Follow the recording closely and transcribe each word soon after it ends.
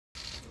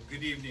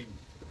Good evening,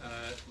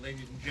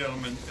 ladies and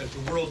gentlemen. As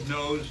the world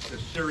knows, the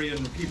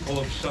Syrian people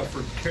have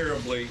suffered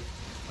terribly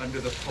under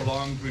the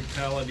prolonged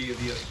brutality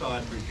of the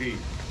Assad regime.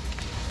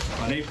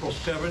 On April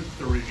 7th,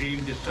 the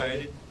regime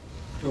decided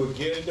to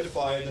again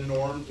defy the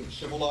norms of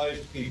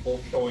civilized people,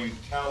 showing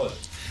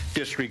callous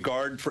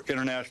disregard for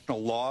international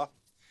law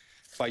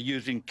by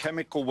using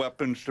chemical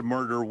weapons to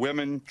murder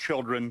women,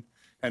 children,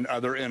 and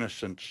other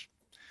innocents.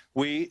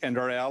 We and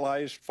our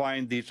allies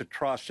find these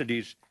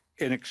atrocities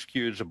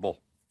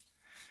inexcusable.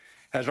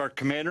 As our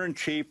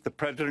Commander-in-Chief, the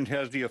President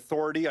has the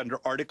authority under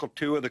Article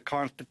 2 of the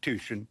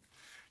Constitution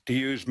to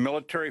use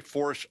military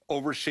force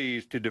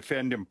overseas to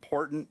defend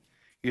important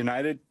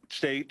United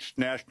States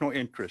national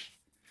interests.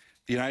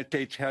 The United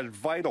States has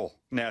vital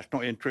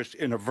national interests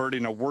in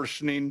averting a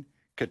worsening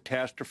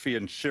catastrophe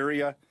in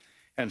Syria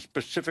and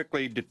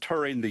specifically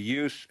deterring the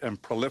use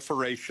and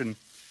proliferation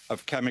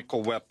of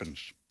chemical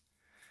weapons.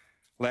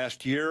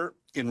 Last year,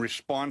 in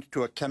response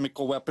to a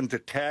chemical weapons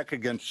attack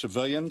against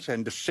civilians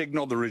and to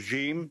signal the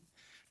regime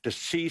to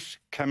cease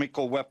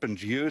chemical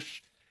weapons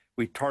use,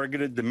 we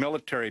targeted the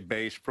military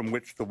base from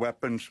which the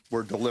weapons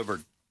were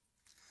delivered.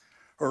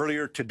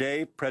 Earlier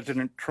today,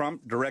 President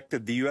Trump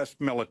directed the U.S.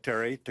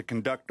 military to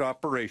conduct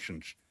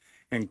operations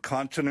in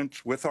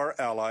consonance with our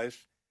allies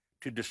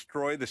to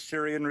destroy the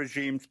Syrian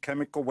regime's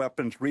chemical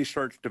weapons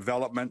research,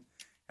 development,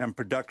 and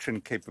production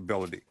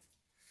capability.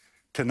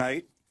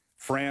 Tonight,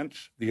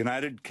 France, the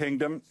United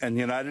Kingdom, and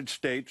the United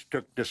States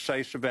took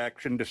decisive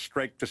action to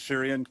strike the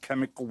Syrian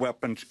chemical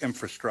weapons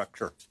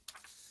infrastructure.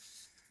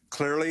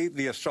 Clearly,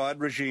 the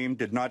Assad regime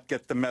did not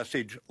get the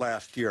message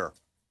last year.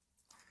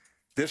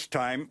 This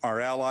time,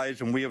 our allies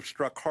and we have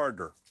struck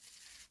harder.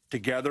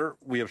 Together,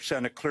 we have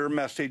sent a clear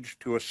message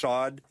to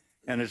Assad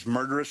and his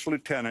murderous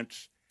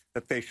lieutenants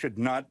that they should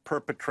not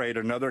perpetrate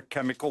another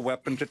chemical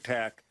weapons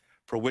attack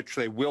for which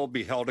they will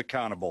be held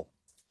accountable.